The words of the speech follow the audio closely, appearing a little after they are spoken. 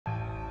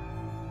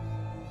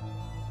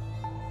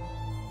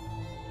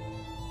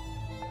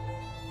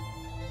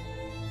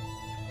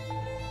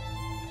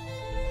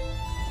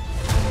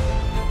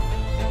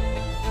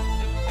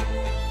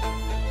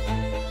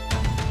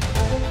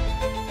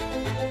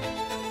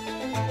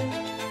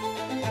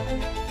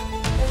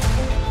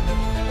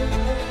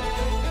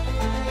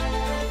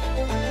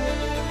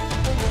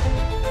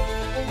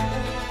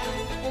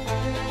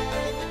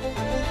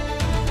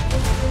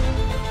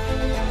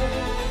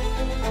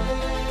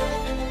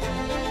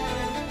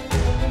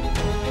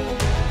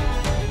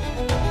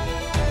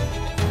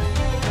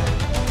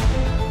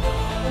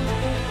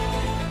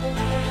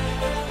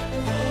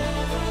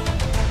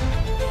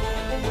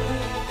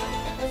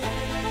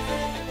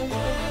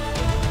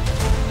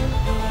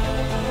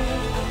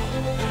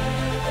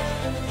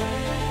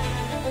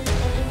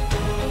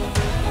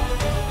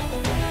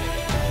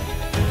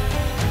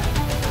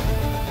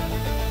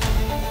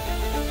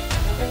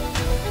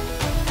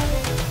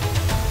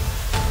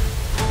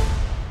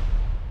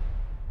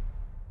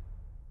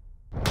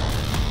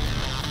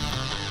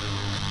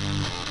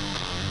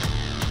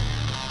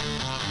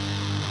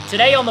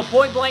Today on the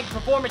Point Blank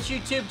Performance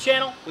YouTube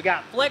channel, we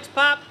got flex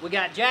pipe, we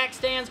got jack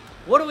stands.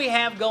 What do we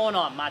have going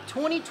on? My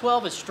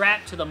 2012 is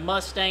strapped to the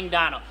Mustang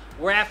dyno.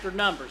 We're after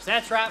numbers.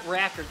 That's right, we're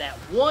after that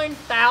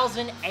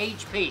 1000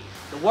 HP.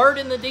 The word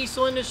in the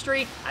diesel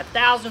industry,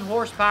 1000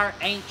 horsepower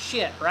ain't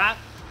shit, right?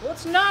 Well,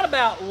 it's not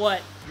about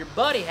what your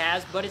buddy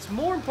has, but it's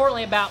more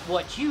importantly about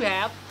what you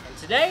have. And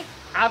today,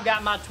 I've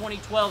got my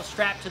 2012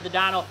 strapped to the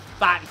dyno,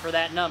 fighting for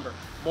that number.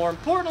 More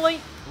importantly,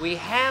 we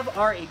have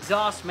our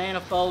exhaust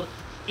manifold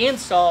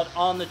installed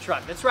on the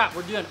truck. That's right,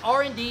 we're doing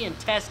R&D and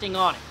testing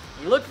on it.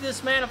 You look at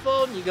this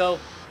manifold and you go,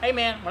 hey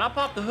man, when I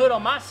pop the hood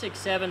on my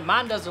 6.7,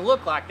 mine doesn't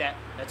look like that.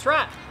 That's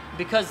right,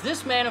 because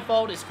this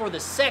manifold is for the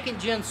second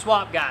gen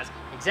swap guys.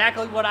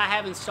 Exactly what I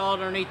have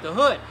installed underneath the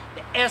hood.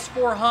 The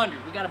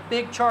S400, we got a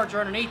big charger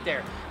underneath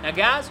there. Now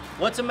guys,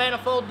 what's a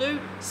manifold do?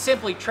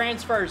 Simply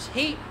transfers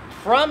heat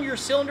from your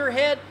cylinder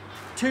head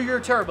to your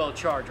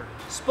turbocharger.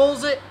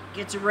 Spools it,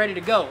 gets it ready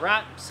to go,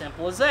 right?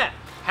 Simple as that.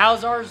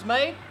 How's ours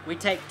made? We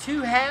take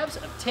 2 halves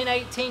of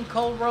 1018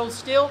 cold rolled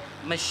steel,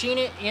 machine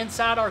it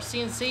inside our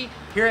CNC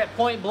here at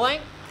Point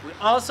Blank. We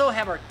also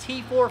have our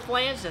T4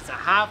 flange, that's a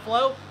high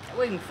flow. And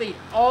we can feed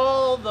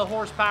all the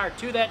horsepower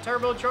to that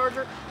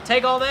turbocharger.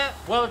 Take all that,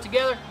 weld it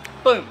together,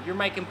 boom, you're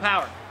making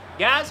power.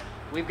 Guys,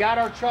 we've got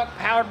our truck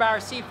powered by our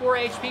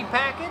C4 HP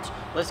package.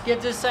 Let's get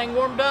this thing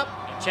warmed up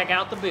and check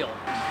out the build.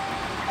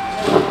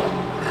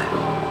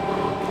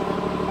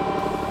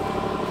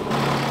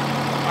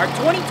 Our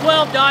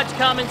 2012 Dodge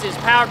Cummins is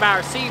powered by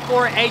our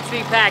C4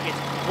 HP package.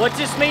 What's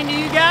this mean to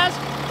you guys?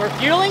 For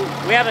fueling,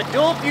 we have a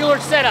dual fueler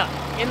setup.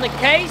 In the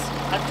case,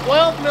 a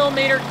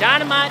 12mm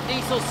Dynamite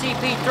Diesel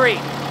CP3.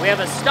 We have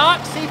a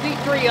stock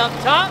CP3 up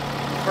top.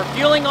 For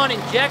fueling on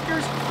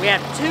injectors, we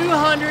have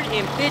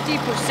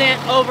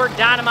 250% over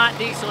Dynamite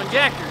Diesel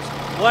injectors.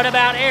 What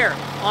about air?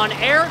 On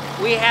air,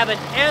 we have an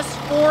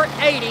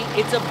S480.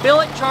 It's a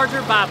billet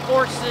charger by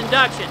forced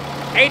induction.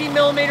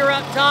 80mm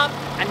up top,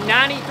 a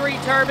 93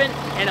 turbine,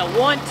 and a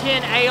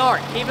 110 AR.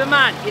 Keep in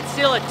mind, it's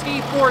still a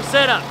T4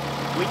 setup.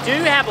 We do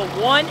have a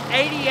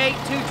 188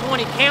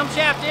 220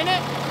 camshaft in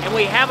it, and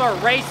we have our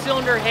race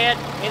cylinder head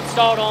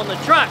installed on the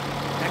truck.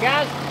 Now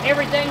guys,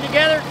 everything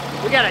together,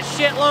 we got a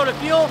shitload of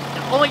fuel.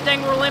 The only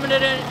thing we're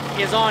limited in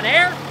is on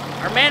air.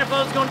 Our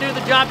manifold's gonna do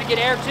the job to get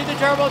air to the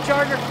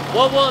turbocharger.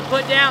 What will it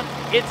put down?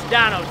 It's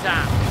dyno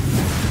time.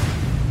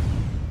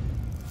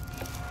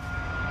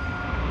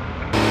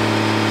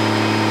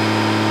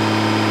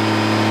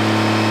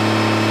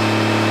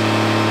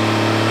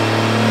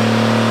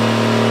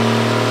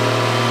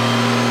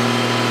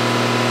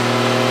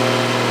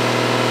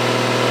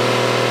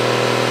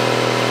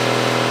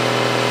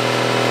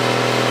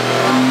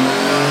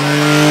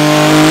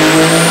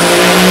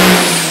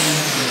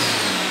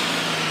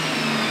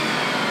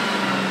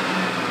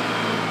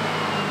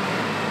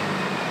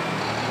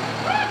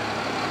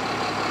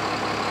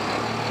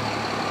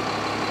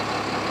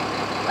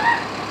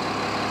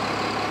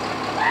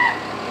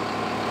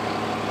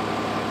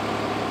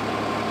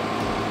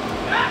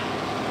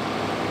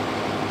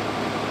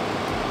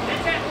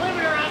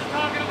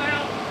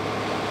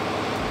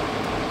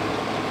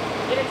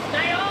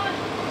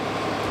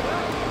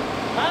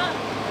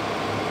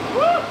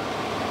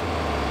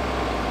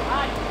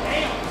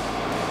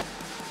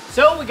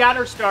 So we got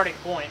our starting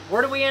point.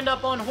 Where do we end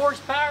up on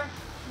horsepower?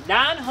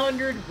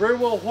 900 rear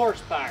wheel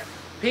horsepower.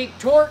 Peak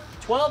torque,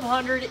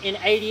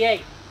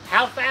 1288.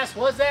 How fast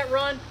was that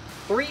run?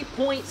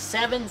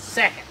 3.7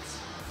 seconds.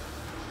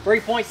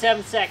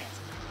 3.7 seconds.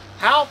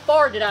 How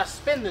far did I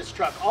spin this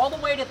truck? All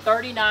the way to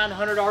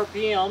 3,900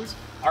 RPMs.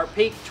 Our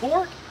peak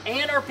torque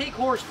and our peak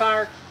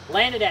horsepower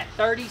landed at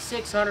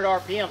 3,600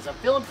 RPMs. I'm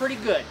feeling pretty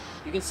good.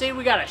 You can see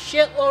we got a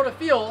shitload of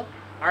fuel.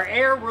 Our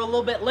air, we're a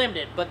little bit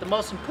limited, but the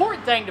most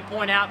important thing to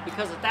point out,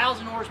 because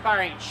 1,000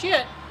 horsepower ain't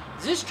shit,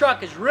 is this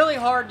truck is really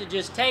hard to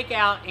just take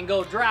out and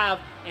go drive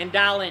and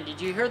dial in. Did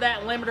you hear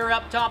that limiter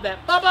up top,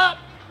 that bub up?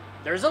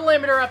 There's a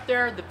limiter up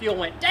there. The fuel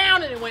went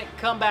down and it went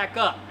come back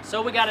up.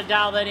 So we got to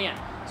dial that in.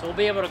 So we'll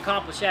be able to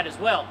accomplish that as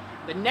well.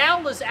 But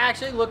now let's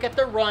actually look at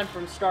the run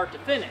from start to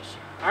finish.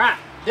 All right,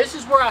 this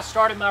is where I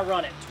started my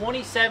run at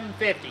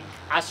 2750.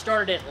 I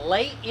started it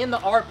late in the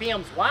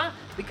RPMs. Why?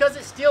 Because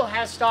it still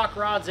has stock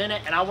rods in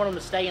it and I want them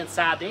to stay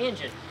inside the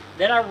engine.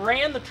 Then I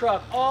ran the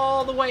truck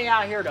all the way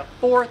out here to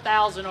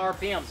 4,000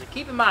 RPMs. And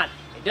keep in mind,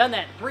 it done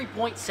that in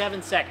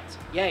 3.7 seconds.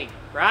 Yay,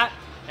 right?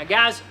 Now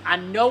guys, I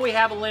know we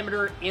have a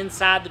limiter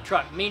inside the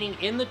truck, meaning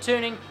in the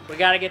tuning, we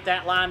gotta get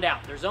that lined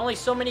out. There's only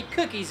so many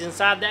cookies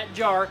inside that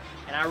jar,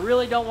 and I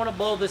really don't wanna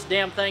blow this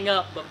damn thing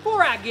up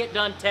before I get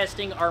done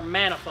testing our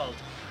manifolds.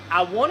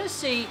 I wanna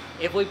see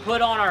if we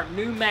put on our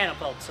new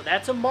manifold. So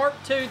that's a Mark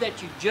II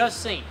that you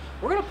just seen.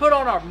 We're gonna put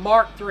on our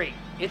Mark III.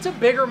 It's a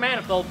bigger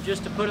manifold,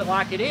 just to put it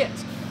like it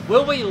is.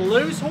 Will we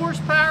lose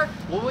horsepower?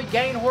 Will we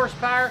gain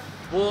horsepower?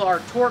 Will our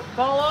torque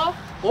fall off?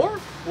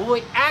 Or will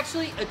we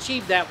actually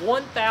achieve that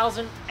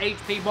 1000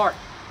 HP mark?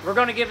 We're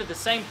going to give it the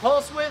same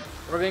pulse width.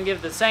 We're going to give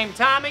it the same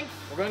timing.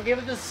 We're going to give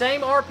it the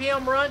same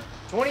RPM run.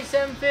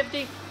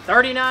 2750,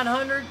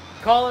 3900,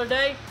 call it a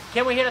day.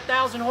 Can we hit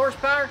 1000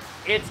 horsepower?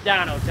 It's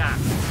dyno time.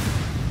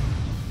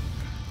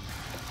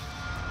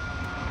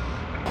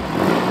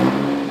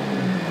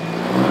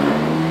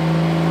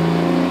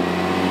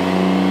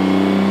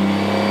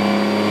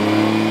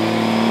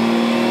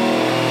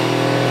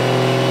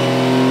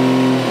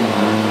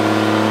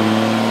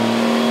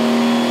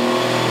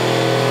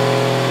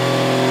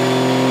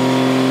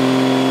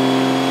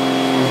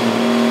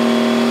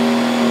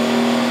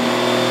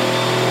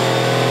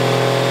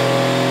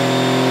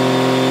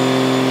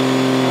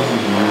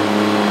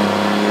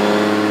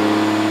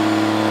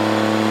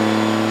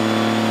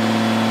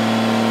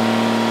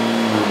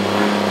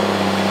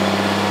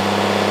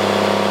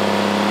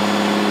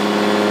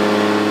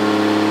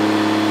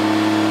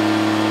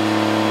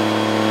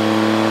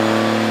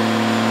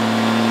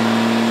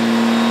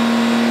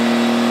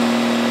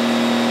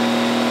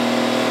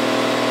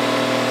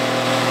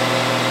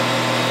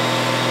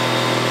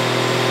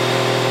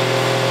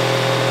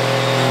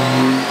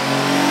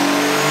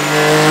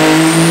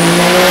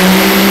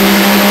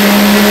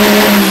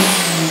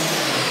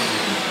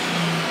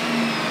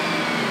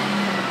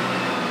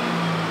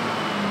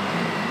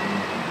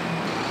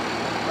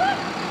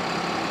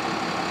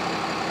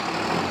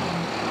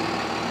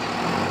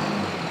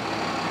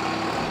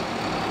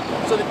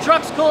 So the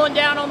truck's cooling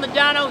down on the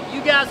dyno.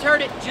 You guys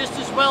heard it just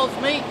as well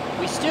as me.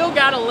 We still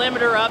got a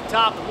limiter up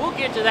top, and we'll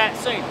get to that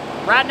soon.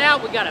 Right now,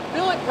 we got a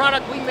billet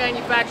product we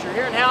manufacture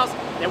here in-house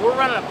that we're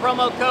running a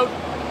promo code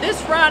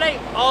this Friday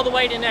all the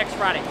way to next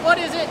Friday. What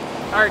is it?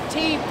 Our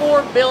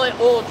T4 billet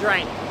oil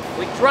drain.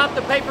 We drop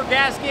the paper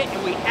gasket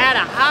and we add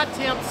a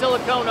high-temp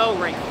silicone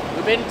O-ring.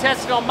 We've been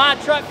testing on my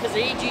truck because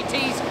the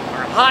EGTs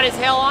are hot as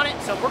hell on it,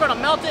 so if we're gonna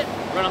melt it,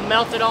 we're gonna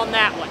melt it on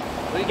that one.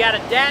 We got a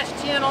dash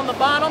 10 on the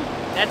bottom.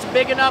 That's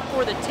big enough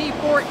for the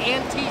T4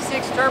 and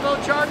T6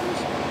 turbochargers.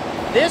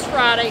 This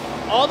Friday,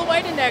 all the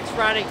way to next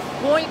Friday,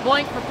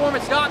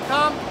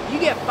 pointblankperformance.com, you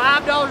get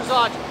 $5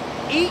 off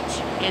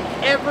each and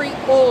every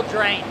oil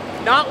drain.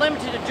 Not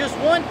limited to just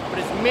one, but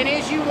as many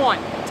as you want.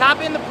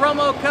 Type in the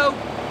promo code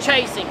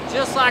CHASING,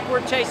 just like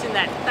we're chasing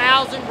that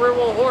 1,000 rear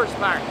wheel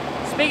horsepower.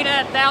 Speaking of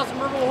that 1,000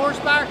 rear wheel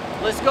horsepower,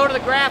 let's go to the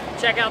graph and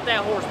check out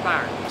that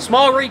horsepower.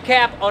 Small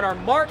recap on our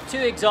Mark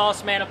II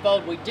exhaust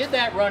manifold. We did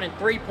that run in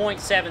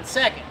 3.7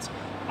 seconds.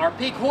 Our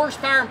peak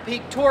horsepower and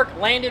peak torque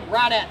landed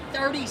right at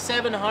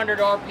 3,700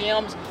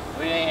 RPMs.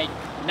 We had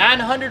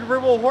 900 rear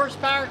wheel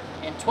horsepower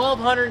and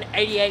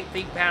 1,288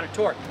 feet-pound of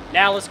torque.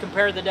 Now let's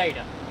compare the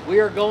data. We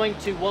are going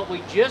to what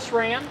we just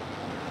ran,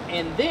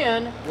 and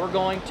then we're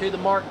going to the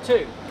Mark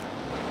II.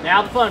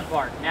 Now the fun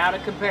part, now to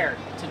compare.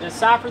 To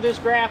decipher this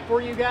graph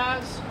for you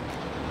guys,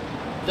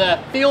 the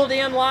filled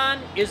in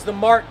line is the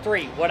Mark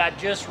III, what I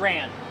just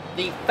ran.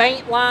 The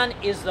faint line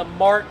is the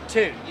Mark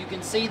II. You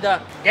can see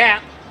the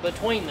gap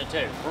between the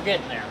two. We're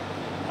getting there.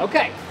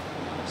 Okay,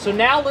 so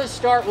now let's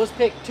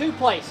pick two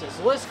places.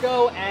 Let's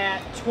go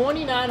at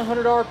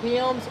 2,900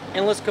 RPMs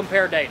and let's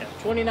compare data.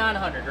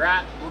 2,900,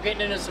 right? We're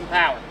getting into some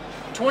power.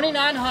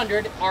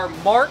 2,900, our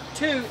Mark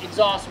II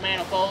exhaust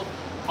manifold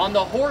on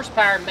the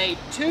horsepower made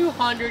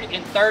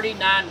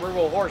 239 rear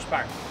wheel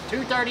horsepower.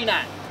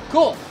 239.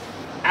 Cool.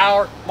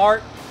 Our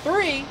Mark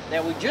III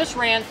that we just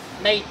ran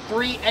made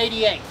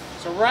 388.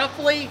 So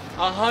roughly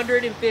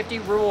 150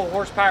 rear wheel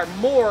horsepower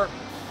more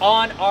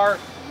on our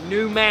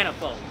new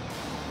manifold.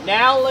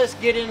 Now let's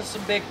get into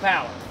some big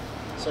power.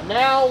 So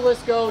now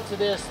let's go to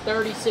this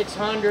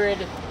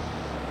 3,600.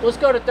 Let's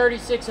go to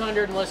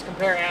 3,600 and let's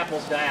compare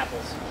apples to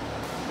apples.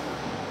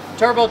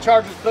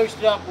 Turbochargers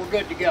boosted up, we're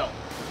good to go.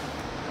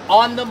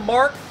 On the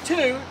Mark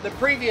II, the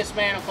previous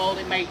manifold,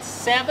 it made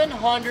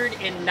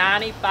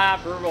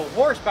 795 rear wheel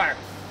horsepower.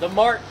 The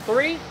Mark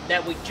III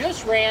that we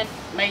just ran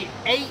made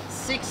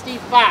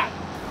 865,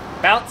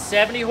 about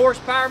 70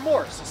 horsepower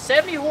more. So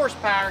 70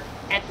 horsepower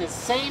at the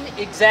same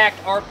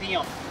exact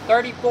RPM,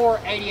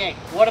 3488.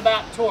 What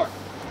about torque?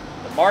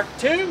 The Mark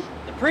II,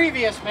 the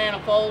previous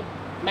manifold,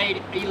 made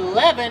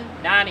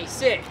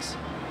 1196.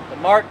 The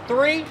Mark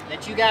III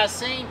that you guys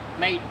seen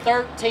made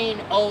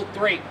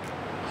 1303,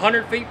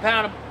 100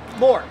 feet-pound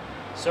more.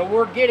 So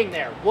we're getting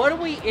there. What do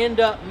we end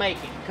up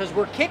making? Because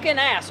we're kicking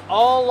ass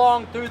all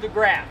along through the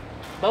graph,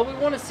 but we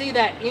want to see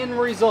that end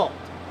result.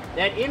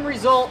 That end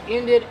result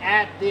ended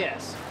at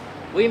this.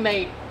 We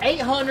made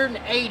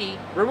 880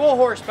 rear wheel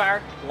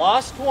horsepower,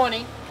 lost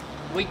 20.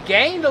 We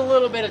gained a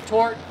little bit of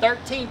torque,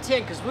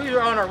 1310, because we were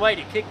on our way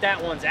to kick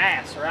that one's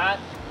ass, right?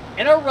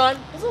 And our run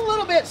was a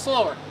little bit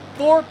slower,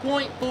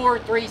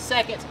 4.43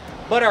 seconds,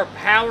 but our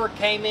power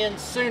came in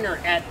sooner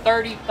at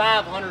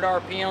 3,500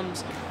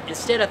 RPMs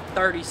instead of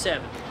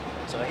 37.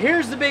 So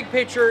here's the big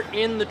picture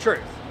in the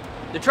truth.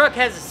 The truck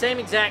has the same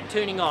exact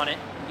tuning on it.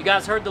 You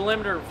guys heard the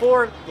limiter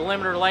before, the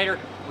limiter later.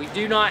 We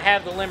do not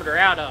have the limiter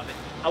out of it.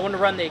 I want to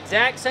run the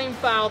exact same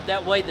file,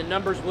 that way the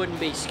numbers wouldn't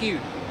be skewed.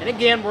 And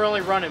again, we're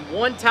only running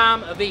one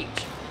time of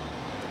each.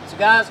 So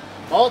guys,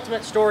 my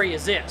ultimate story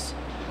is this.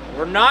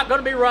 We're not going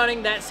to be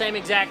running that same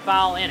exact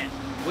file in it.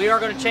 We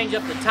are going to change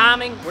up the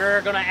timing. We're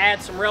going to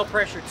add some rail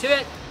pressure to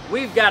it.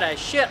 We've got a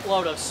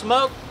shitload of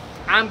smoke.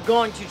 I'm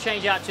going to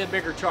change out to a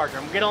bigger charger.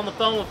 I'm going to get on the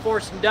phone with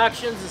Force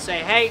Inductions and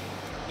say, hey,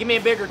 give me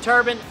a bigger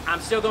turbine.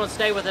 I'm still going to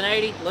stay with an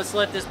 80. Let's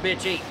let this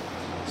bitch eat.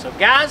 So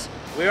guys,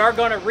 we are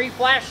going to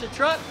reflash the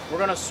truck. We're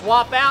going to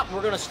swap out.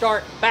 We're going to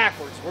start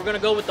backwards. We're going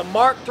to go with the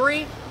Mark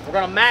III. We're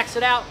going to max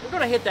it out. We're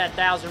going to hit that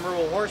 1,000 rear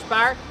wheel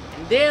horsepower.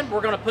 And then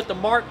we're going to put the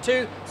Mark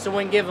II so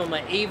we can give them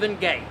an even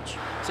gauge.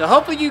 So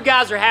hopefully you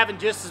guys are having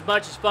just as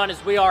much as fun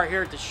as we are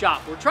here at the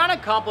shop. We're trying to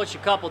accomplish a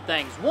couple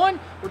things. One,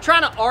 we're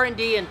trying to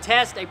R&D and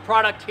test a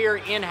product here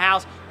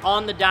in-house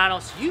on the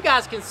dyno so you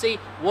guys can see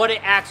what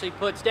it actually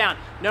puts down.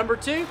 Number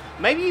two,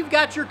 maybe you've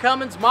got your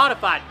Cummins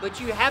modified, but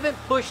you haven't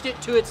pushed it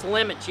to its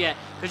limits yet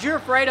because you're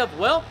afraid of,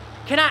 well,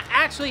 can I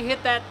actually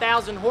hit that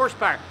 1,000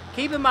 horsepower?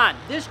 Keep in mind,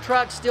 this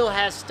truck still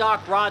has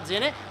stock rods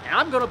in it, and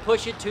I'm going to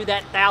push it to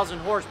that 1,000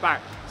 horsepower.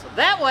 So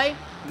that way,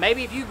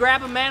 maybe if you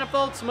grab a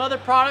manifold, some other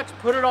products,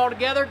 put it all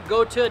together,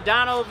 go to a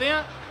dyno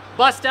event,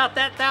 bust out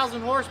that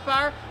 1,000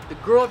 horsepower, the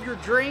girl of your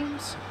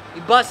dreams,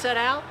 you bust that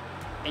out,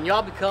 and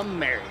y'all become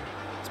married.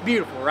 It's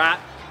beautiful, right?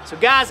 So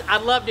guys,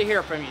 I'd love to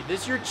hear from you.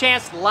 This is your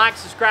chance to like,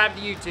 subscribe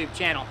to the YouTube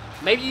channel.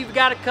 Maybe you've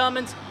got a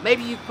Cummins,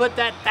 maybe you've put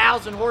that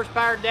 1,000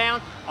 horsepower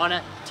down on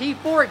a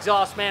T4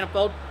 exhaust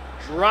manifold.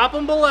 Drop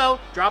them below,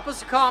 drop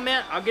us a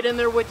comment. I'll get in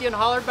there with you and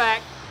holler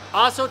back.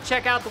 Also,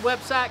 check out the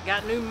website,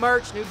 got new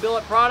merch, new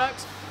billet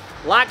products.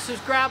 Like,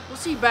 subscribe. We'll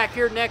see you back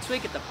here next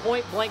week at the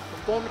Point Blank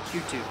Performance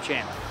YouTube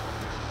channel.